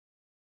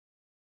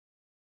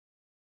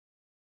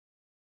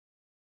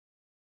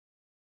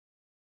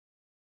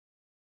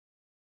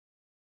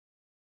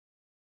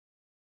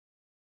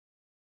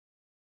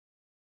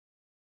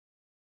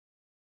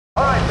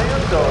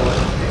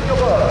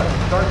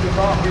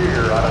off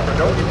here out of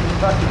Fredonia,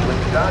 Kentucky with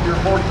John Deere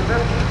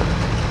 4050.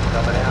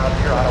 Coming out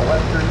here out of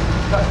Western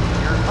Kentucky.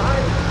 Your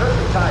time is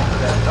perfect time for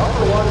that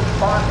number one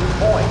spot in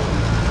points.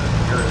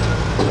 Here's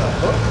the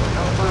hook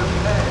number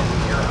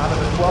 10 here out of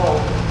the 12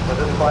 for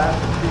this class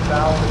in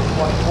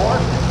 2024.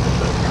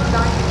 So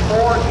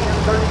 294 and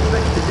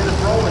 36 to get us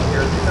rolling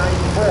here.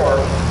 294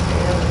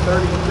 and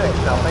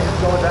 36. Now fans,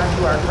 going back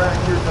to our track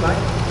here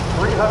tonight,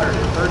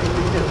 330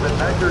 feet has been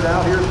measured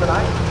out here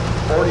tonight.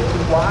 42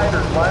 wide or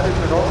flat as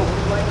the normal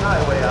two-lane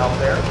highway out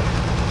there.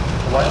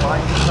 The white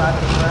line inside of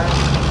the track.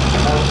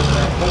 Most of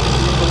that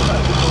vehicle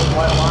touches those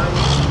white lines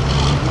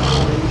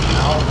usually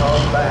out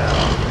of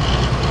bounds.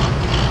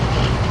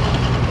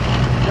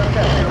 Just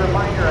as a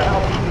reminder of how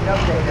we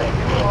update it,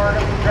 you are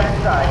on the track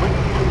side. We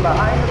can be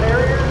behind the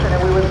barriers, and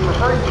then we would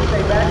prefer you to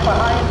stay back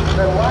behind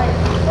the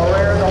lights or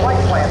where the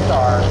light plants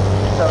are.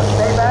 So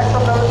stay back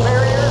from those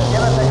barriers.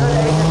 Give us a good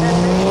 8 to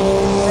 10 feet.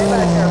 Stay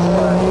back there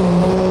for us.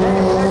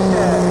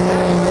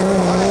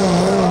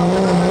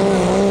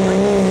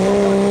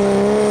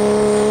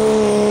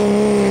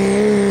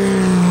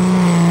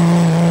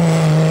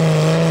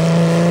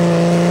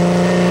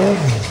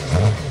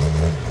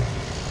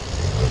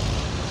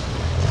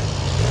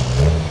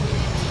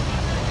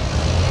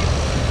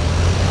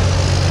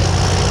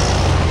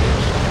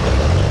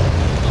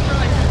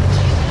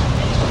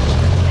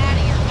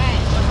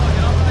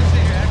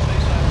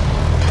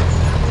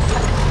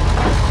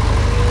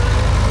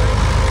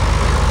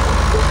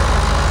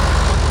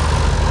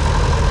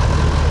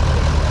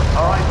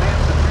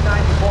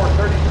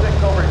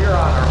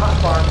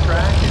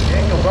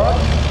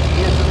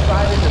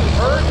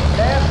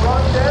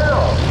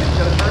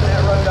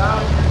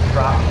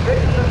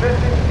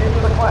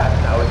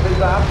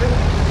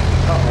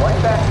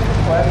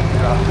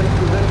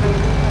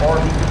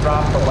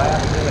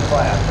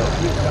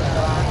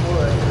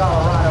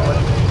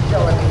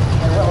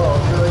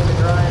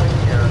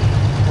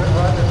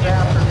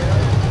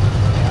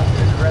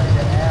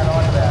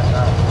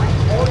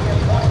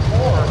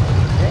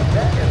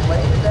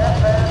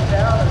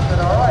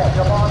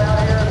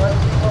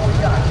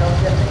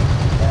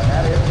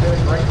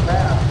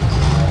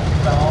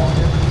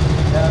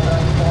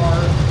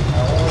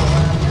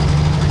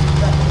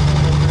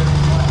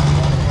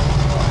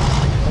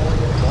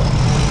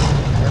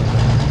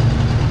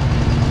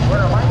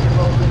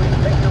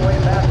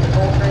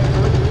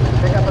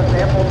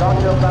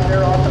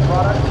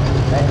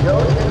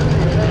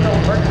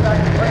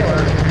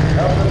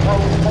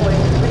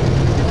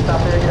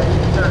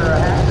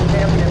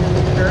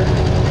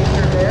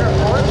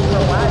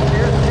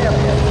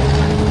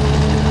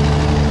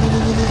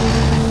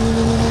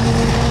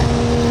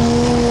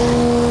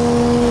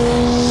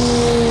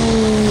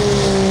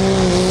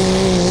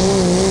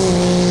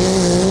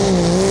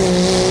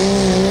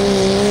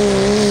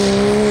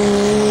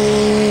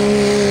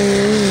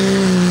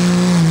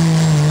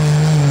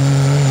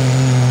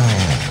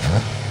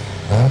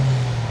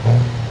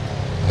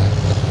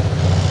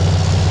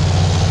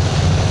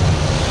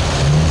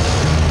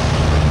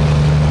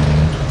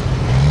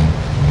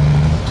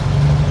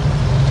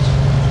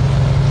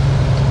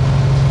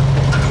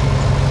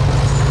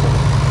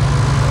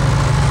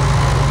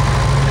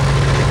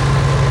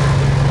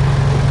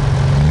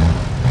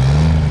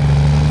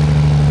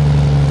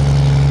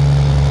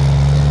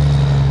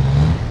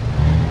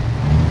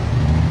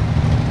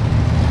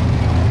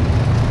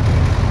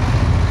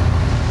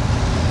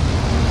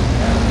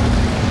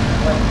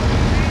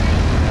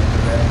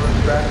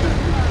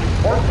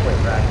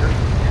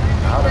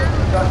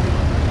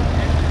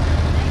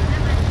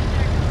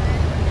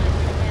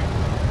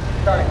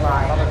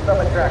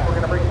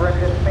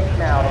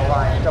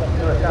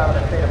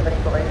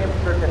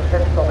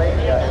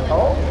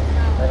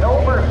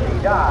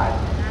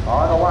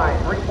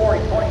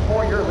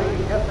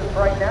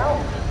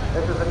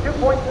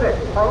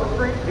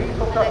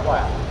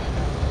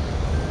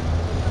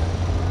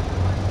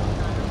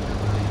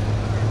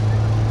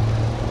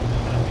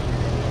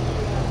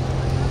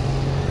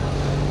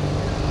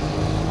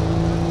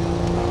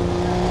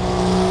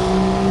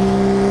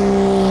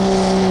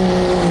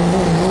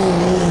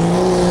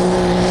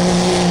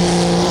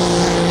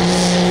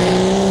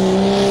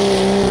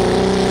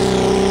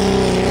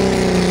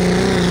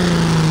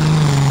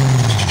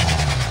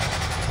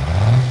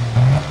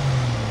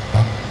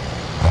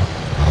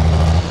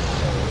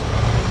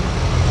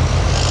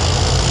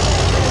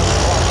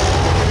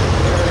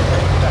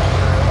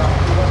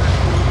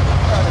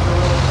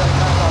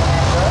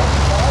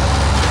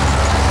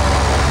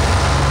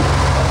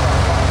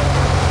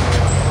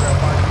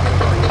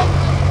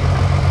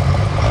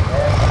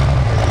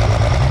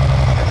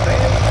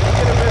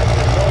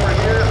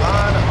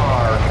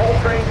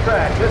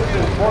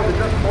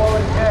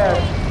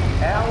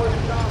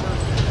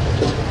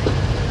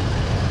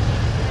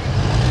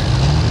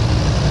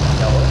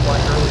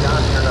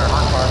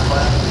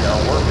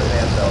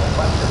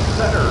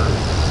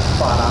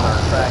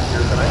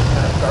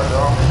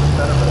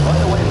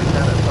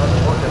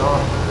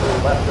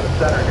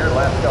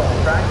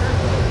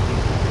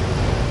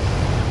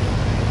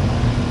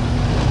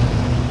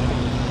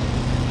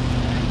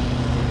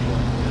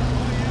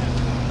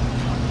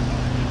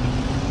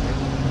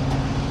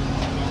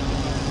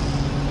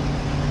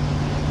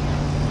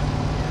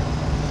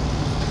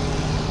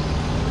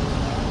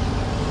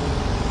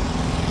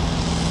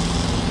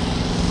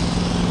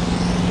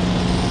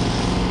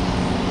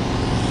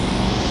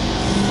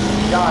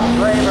 Josh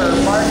Draver,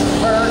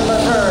 Martinsburg,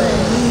 Missouri.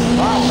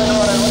 Off and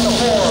running with the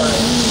Ford.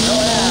 Go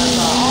ahead,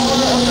 the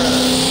Hauler Hooker.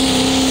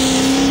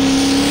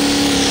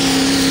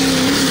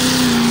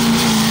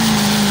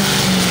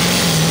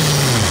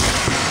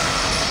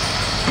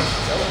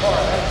 So far,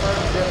 that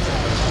first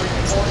distance is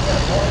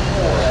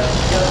 3:40.14 as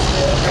we just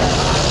did that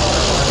high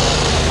water mark.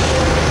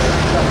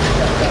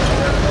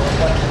 There's no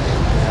question.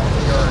 And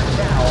we are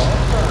now on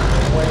third of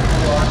the way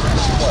to our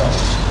next 12.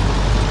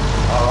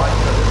 All right,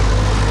 so this is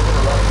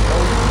the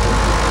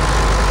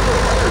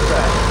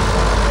undertrack.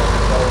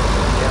 So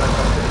again, it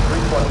comes in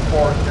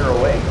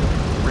 324.08.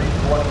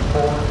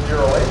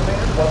 324.08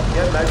 fans. Once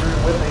again, measuring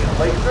with a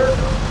laser.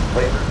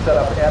 Laser set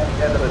up at the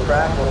end of the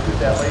track. We'll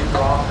shoot that laser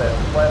off at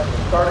the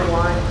starting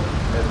line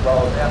as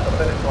well as at the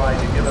finish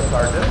line to give us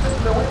our distance.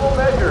 So we will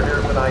measure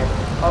here tonight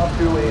up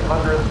to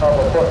 1/100th of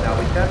a foot. Now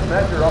we can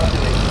measure up to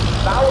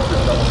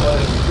 1,000th of a foot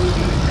if we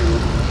do need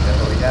to, and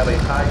so we have a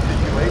tie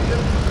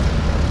situation.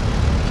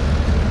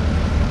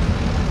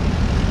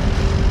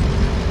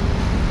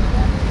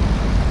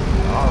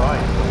 All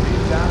right, so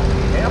we've got the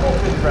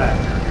Hamilton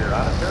tractor here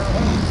out of Terre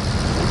Haute.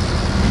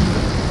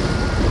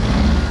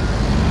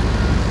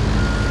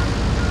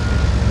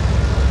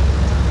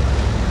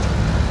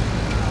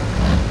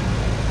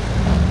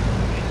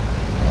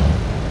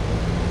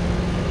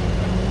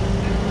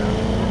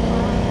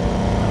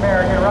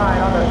 American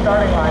Ryan on the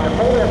starting line. The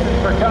full distance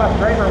for Josh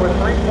Draver was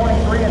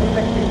 3:23 and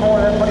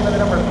 64. That's putting him in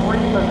the number 3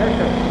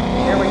 position.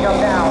 Here we come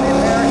now. The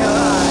American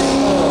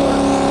Ryan Ford.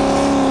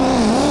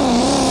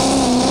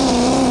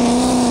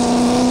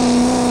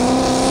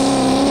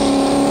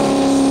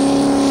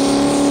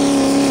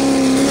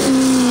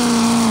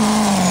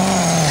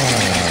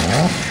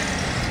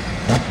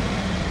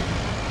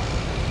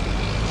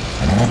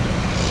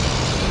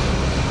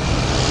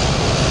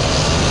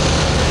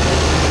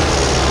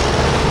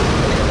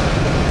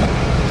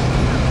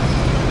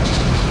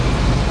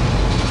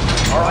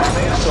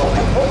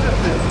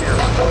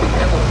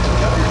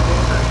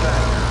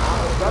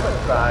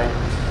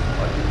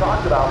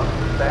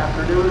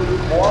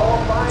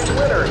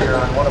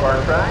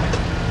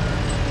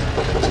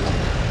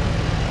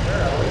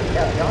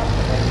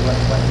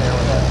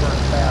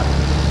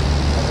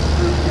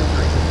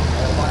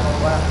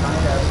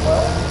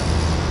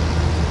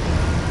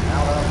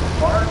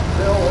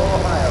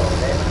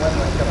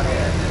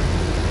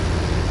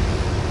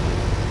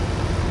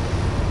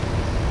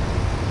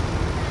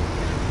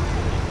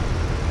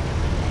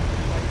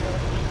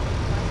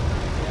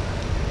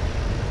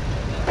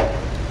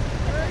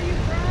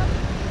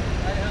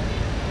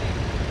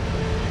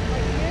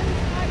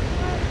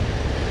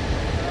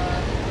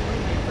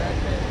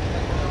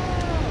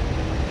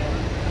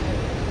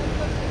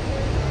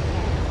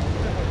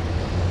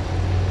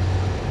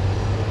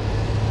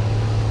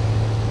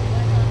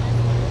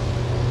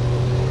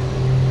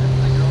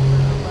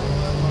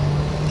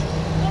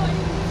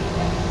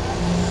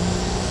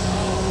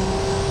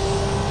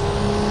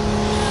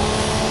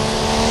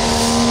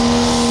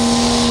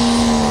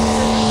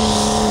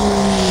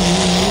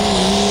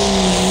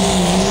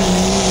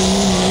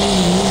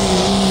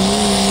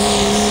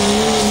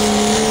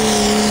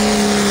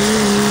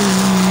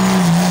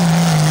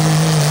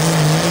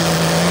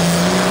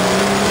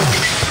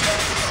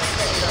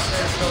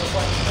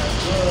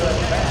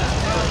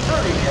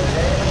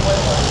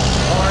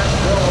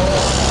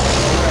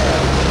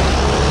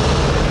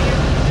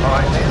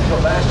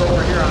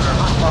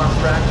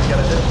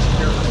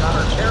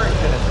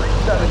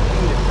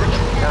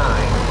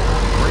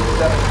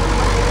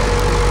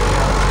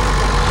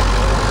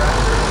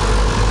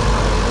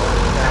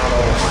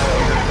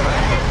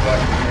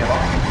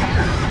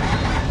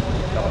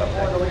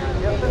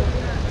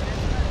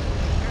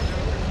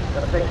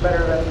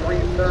 Better than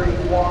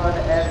 3:31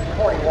 and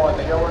 21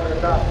 to go into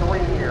the top 3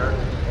 here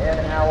in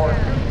our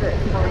 2-6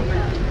 Pro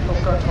 3 diesel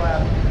truck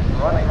class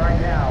running right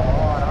now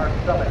on our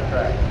summit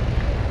track.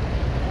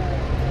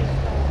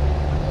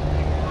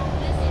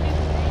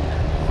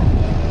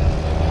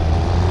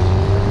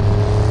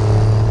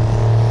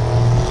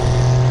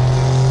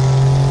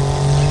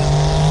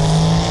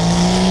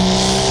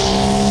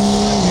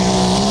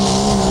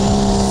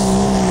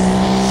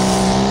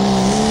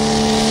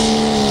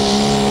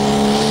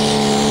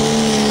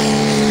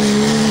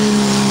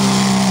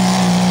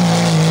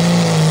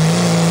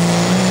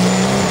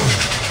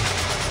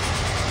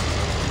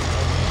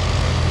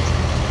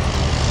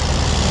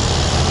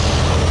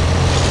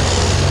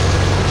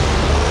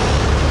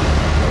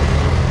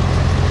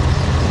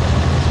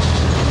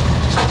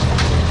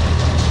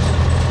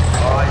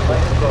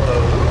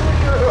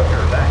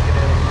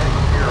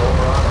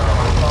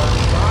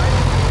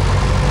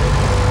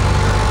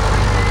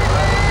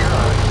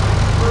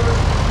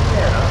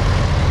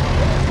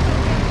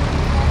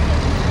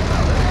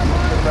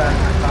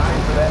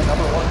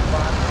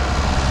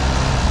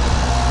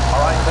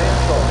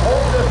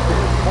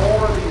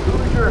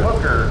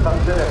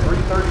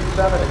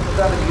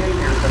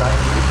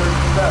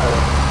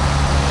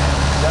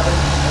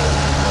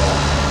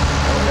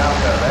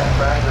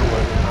 Tractor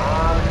was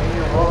on a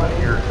run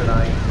here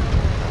tonight.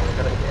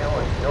 We're going to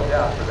challenge, no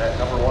doubt, for that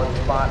number 1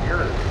 spot. spot here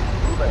as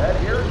we move ahead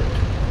here.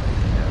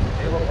 And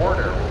Caleb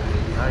Warner will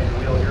be behind the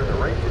wheel here,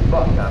 the Racing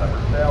Buck out of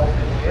Purcell,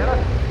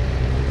 Indiana.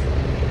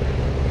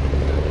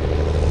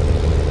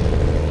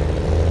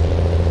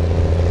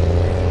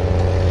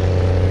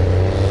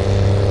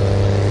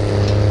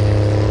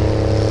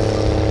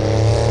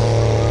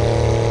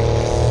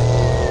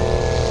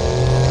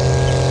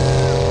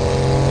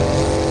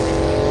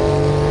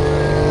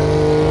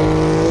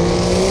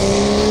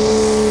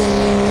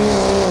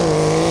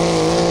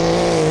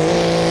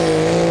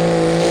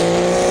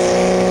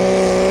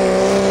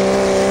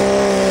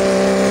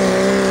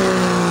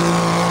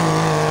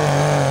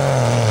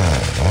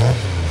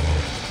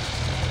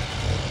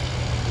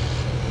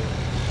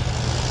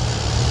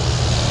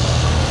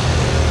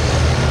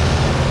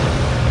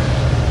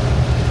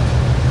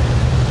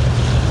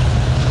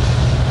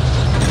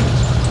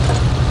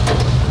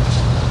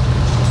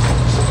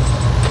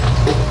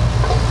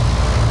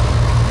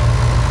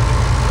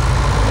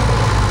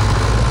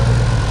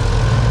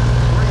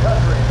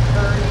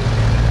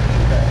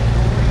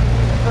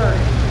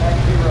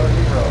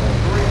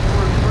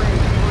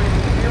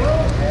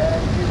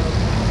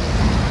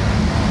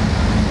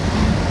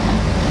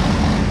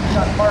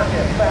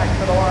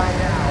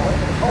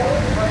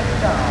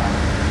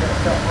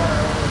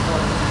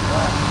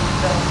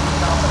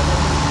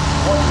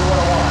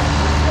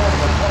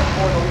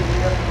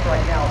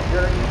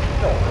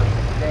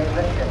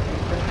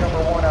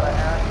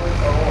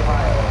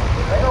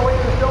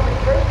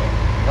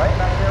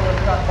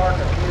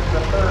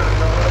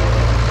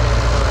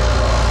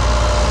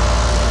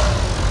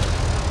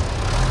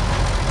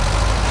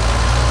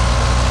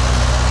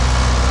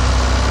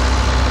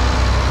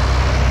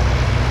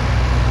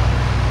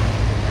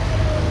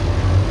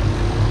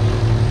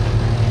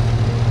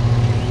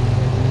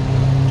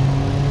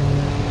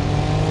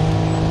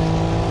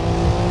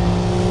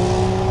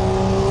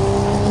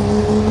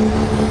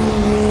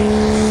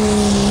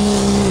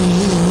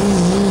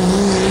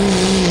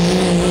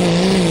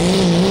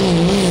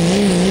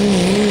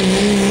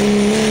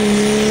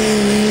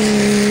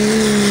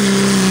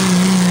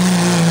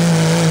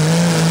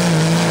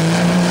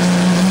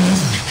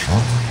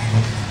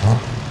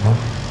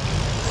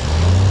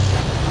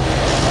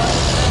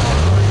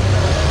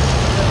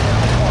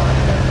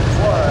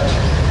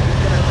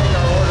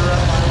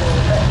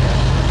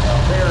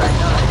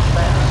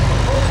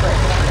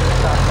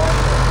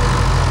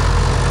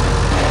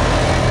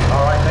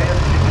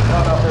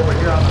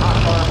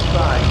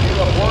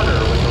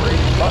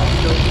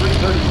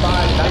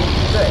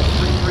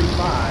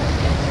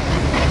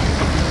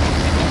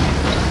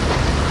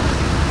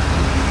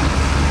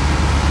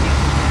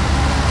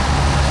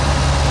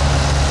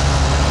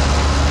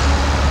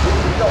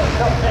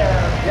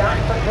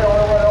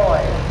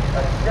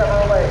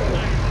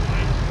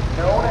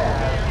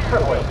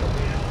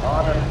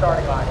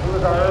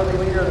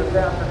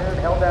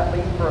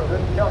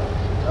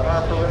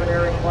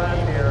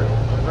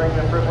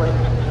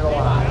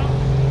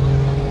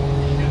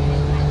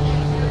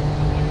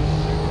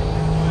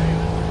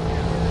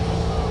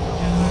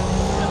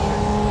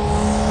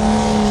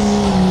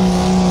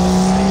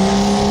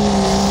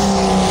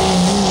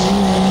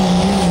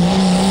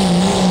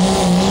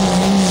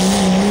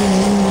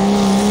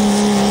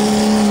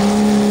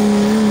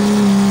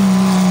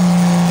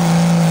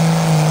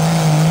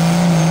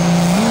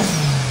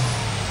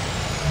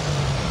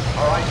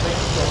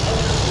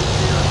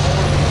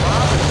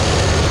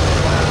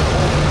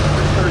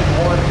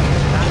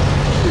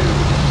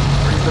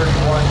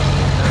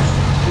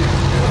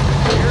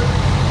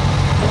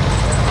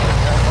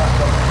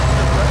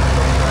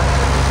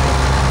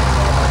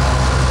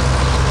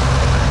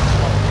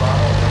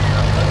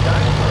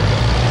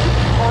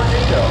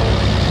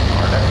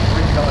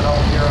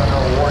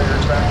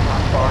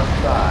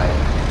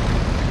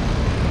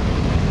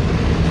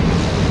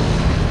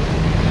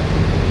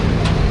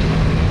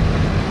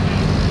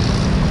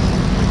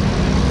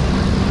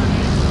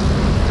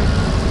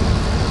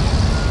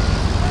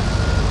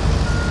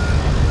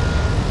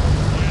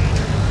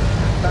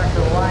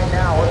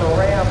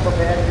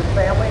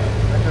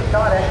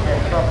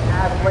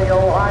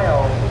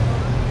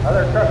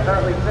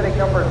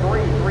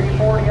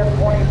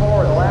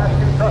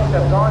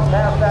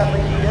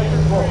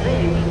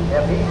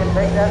 If he can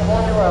take that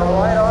formula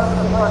right on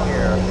to the front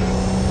here.